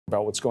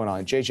about what's going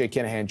on. JJ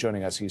Kinahan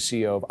joining us. He's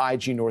CEO of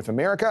IG North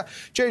America.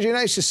 JJ,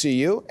 nice to see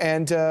you.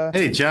 And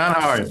hey, John,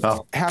 how are you,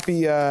 pal?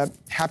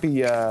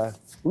 Happy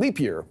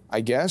leap year,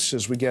 I guess,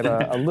 as we get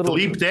a little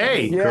leap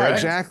day. Yeah, correct?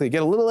 Exactly.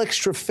 Get a little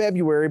extra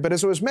February. But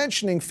as I was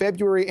mentioning,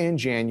 February and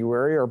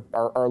January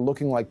are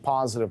looking like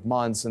positive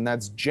months, and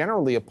that's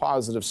generally a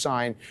positive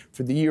sign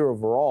for the year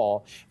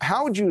overall.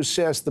 How would you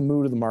assess the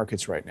mood of the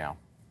markets right now?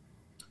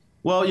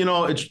 Well, you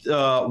know, it's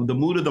the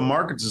mood of the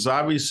markets has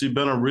obviously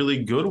been a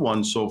really good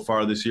one so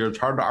far this year. It's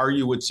hard to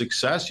argue with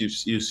success.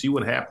 You see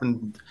what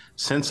happened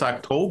since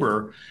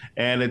October,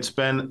 and it's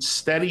been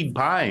steady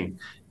buying.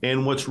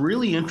 And what's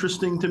really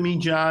interesting to me,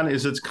 John,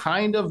 is it's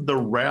kind of the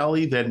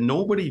rally that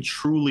nobody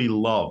truly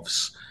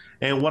loves.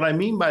 And what I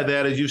mean by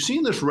that is you've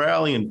seen this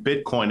rally in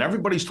Bitcoin.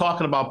 Everybody's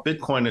talking about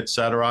Bitcoin, et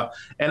cetera.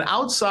 And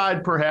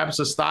outside perhaps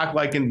a stock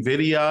like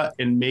NVIDIA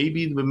and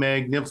maybe the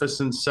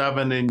Magnificent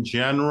Seven in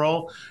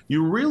general,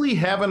 you really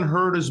haven't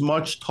heard as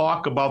much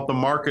talk about the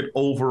market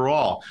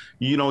overall.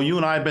 You know, you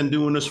and I have been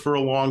doing this for a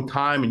long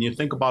time, and you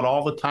think about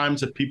all the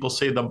times that people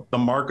say the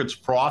market's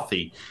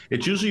frothy.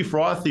 It's usually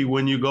frothy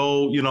when you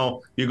go,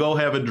 you go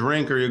have a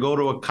drink or you go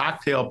to a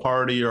cocktail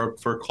party or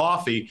for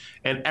coffee,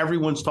 and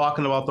everyone's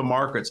talking about the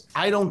markets.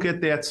 I don't get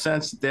that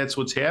sense that that's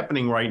what's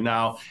happening right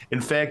now. In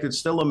fact, it's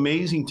still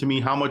amazing to me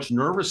how much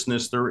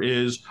nervousness there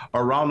is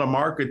around a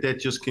market that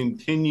just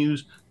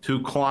continues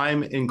to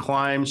climb and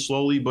climb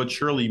slowly but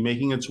surely,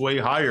 making its way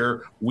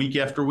higher week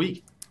after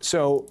week.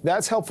 So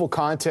that's helpful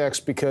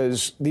context,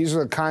 because these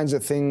are the kinds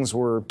of things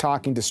we're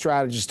talking to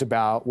strategists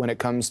about when it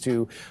comes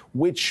to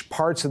which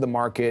parts of the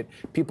market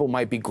people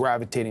might be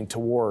gravitating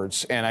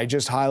towards. And I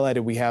just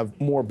highlighted we have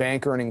more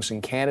bank earnings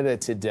in Canada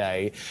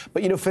today.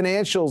 But,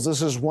 financials,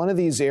 this is one of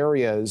these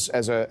areas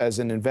as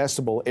an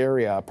investable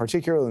area,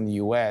 particularly in the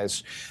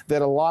U.S.,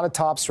 that a lot of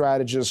top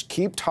strategists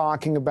keep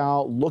talking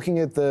about, looking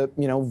at the,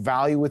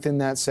 value within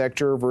that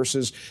sector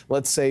versus,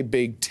 let's say,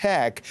 big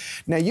tech.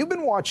 Now, you've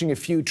been watching a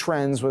few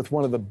trends with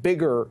one of the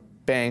bigger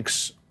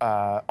banks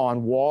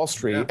on Wall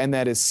Street, and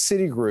that is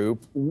Citigroup.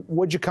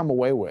 What'd you come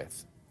away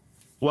with?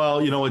 Well,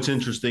 it's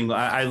interesting.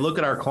 I look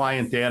at our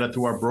client data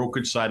through our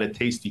brokerage side at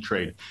Tasty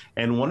Trade.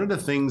 And one of the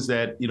things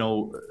that,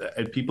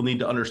 people need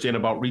to understand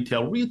about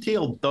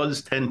retail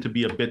does tend to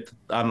be a bit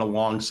on the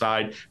long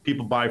side.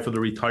 People buy for the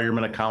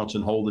retirement accounts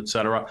and hold, et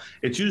cetera.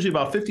 It's usually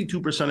about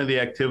 52% of the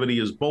activity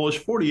is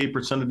bullish,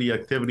 48% of the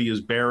activity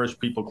is bearish,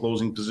 people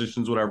closing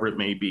positions, whatever it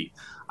may be.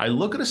 I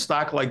look at a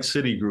stock like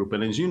Citigroup,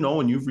 and as you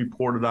know, and you've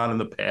reported on in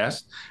the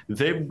past,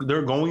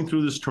 they're going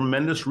through this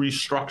tremendous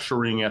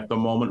restructuring at the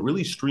moment,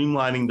 really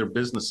streamlining their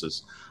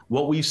businesses.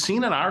 What we've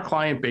seen in our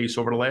client base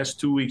over the last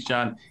 2 weeks,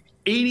 John,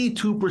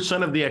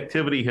 82% of the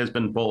activity has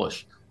been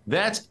bullish.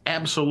 That's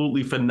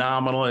absolutely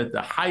phenomenal. At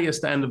the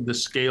highest end of the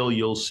scale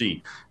you'll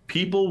see.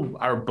 People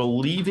are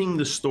believing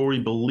the story,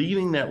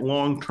 believing that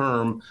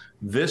long-term,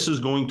 this is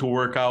going to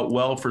work out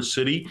well for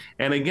Citi.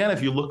 And again,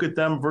 if you look at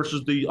them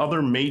versus the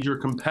other major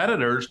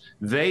competitors,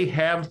 they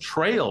have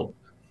trailed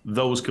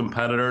those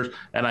competitors.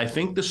 And I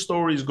think the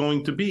story is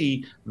going to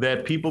be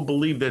that people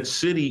believe that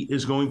Citi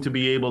is going to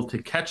be able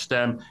to catch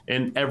them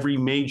in every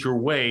major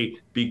way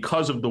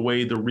because of the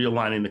way they're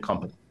realigning the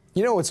company.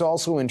 It's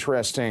also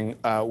interesting.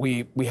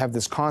 We have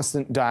this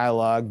constant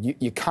dialogue.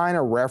 You kind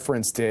of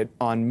referenced it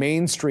on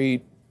Main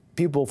Street.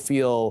 People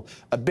feel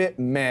a bit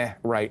meh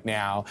right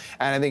now.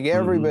 And I think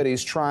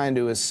everybody's trying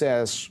to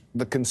assess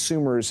the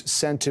consumer's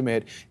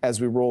sentiment as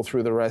we roll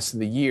through the rest of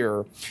the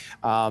year.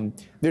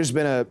 There's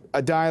been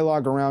a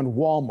dialogue around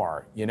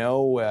Walmart.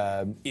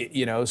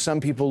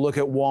 Some people look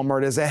at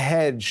Walmart as a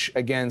hedge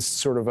against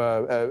sort of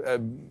a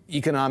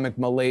economic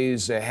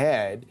malaise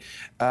ahead.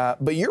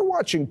 But you're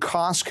watching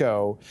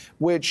Costco,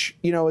 which,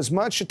 as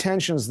much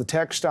attention as the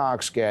tech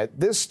stocks get,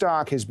 this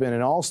stock has been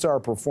an all-star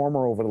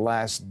performer over the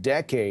last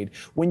decade.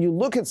 When you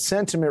look at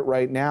sentiment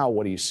right now,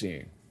 what are you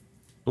seeing?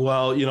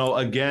 Well,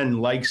 again,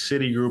 like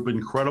Citigroup,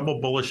 incredible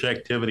bullish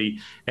activity.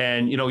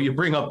 And, you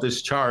bring up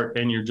this chart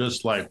and you're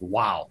just like,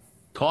 wow.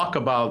 Talk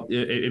about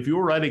if you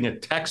were writing a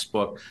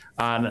textbook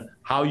on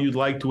how you'd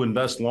like to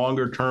invest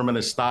longer term in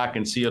a stock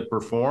and see it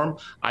perform,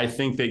 I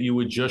think that you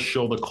would just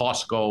show the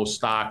Costco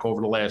stock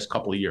over the last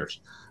couple of years,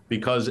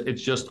 because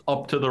it's just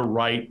up to the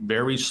right,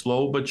 very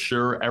slow but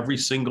sure, every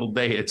single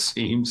day it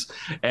seems.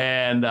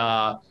 And,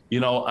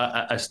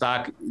 a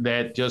stock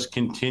that just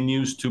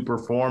continues to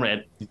perform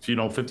at,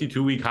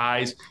 52-week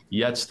highs,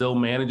 yet still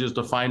manages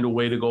to find a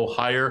way to go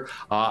higher.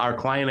 Our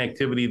client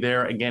activity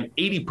there, again,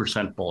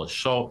 80%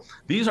 bullish. So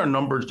these are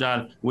numbers,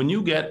 John, when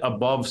you get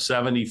above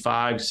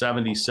 75,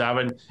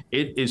 77,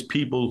 it is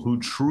people who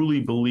truly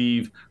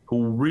believe,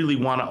 who really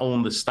want to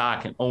own the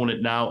stock and own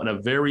it now in a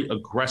very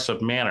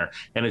aggressive manner.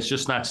 And it's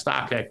just not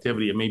stock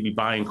activity. It may be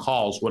buying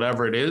calls,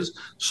 whatever it is.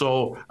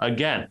 So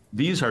again,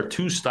 these are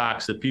two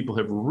stocks that people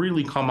have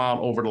really come out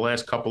over the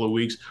last couple of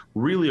weeks,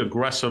 really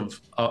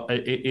aggressive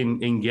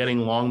in getting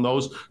long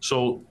those.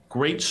 So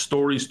great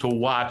stories to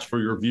watch for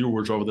your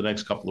viewers over the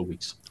next couple of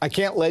weeks. I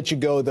can't let you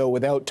go, though,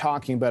 without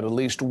talking about at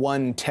least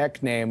one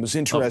tech name. It was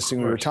interesting.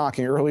 We were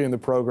talking earlier in the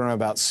program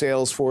about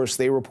Salesforce.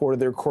 They reported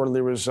their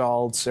quarterly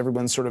results.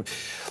 Everyone's sort of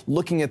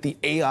looking at the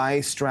AI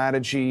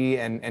strategy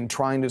and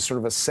trying to sort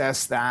of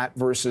assess that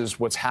versus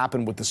what's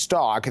happened with the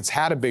stock. It's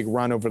had a big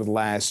run over the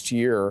last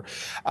year.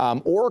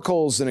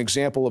 Oracle's an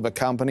example of a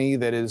company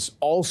that is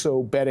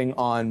also betting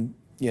on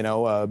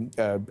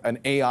an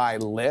AI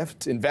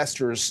lift.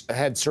 Investors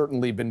had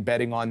certainly been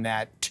betting on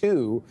that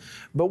too.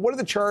 But what are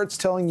the charts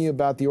telling you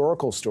about the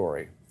Oracle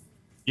story?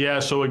 Yeah,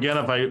 so again,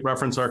 if I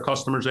reference our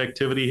customers'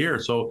 activity here,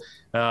 so,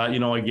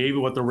 I gave you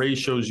what the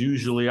ratios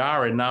usually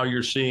are, and now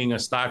you're seeing a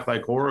stock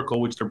like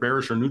Oracle, which their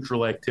bearish or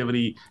neutral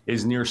activity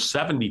is near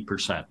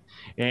 70%.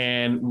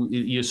 And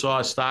you saw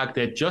a stock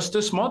that just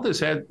this month has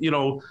had,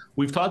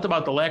 we've talked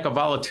about the lack of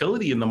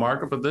volatility in the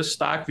market, but this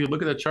stock, if you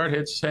look at the chart,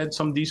 it's had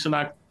some decent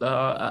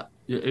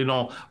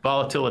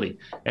volatility.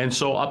 And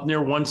so up near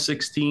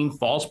 116,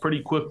 falls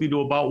pretty quickly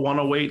to about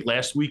 108.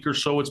 Last week or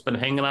so, it's been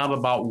hanging out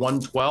about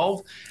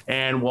 112.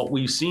 And what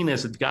we've seen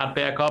as it got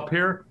back up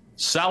here,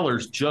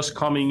 sellers just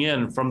coming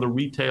in from the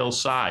retail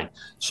side.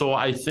 So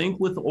I think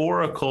with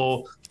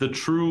Oracle, the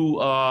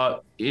true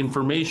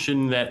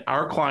information that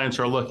our clients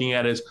are looking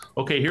at is,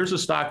 okay, here's a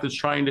stock that's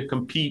trying to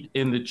compete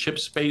in the chip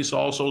space,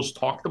 also has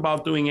talked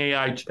about doing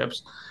AI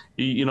chips.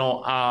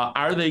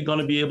 Are they going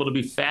to be able to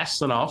be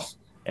fast enough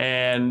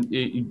and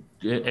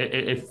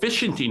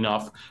efficient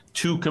enough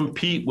to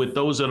compete with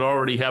those that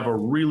already have a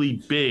really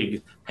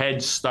big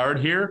head start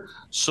here?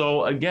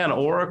 So again,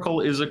 Oracle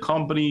is a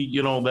company,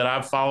 that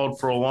I've followed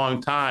for a long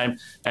time,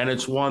 and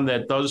it's one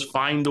that does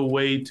find a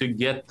way to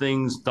get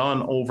things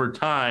done over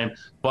time.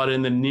 But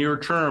in the near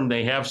term,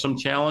 they have some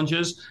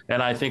challenges,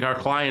 and I think our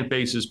client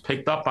base has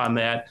picked up on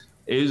that.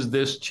 Is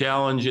this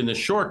challenge in the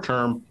short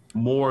term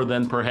more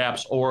than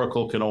perhaps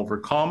Oracle can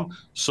overcome?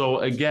 So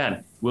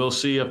again, we'll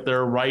see if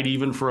they're right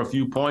even for a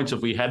few points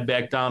if we head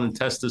back down and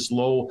test this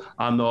low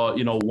on the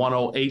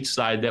 108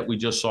 side that we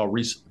just saw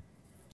recently.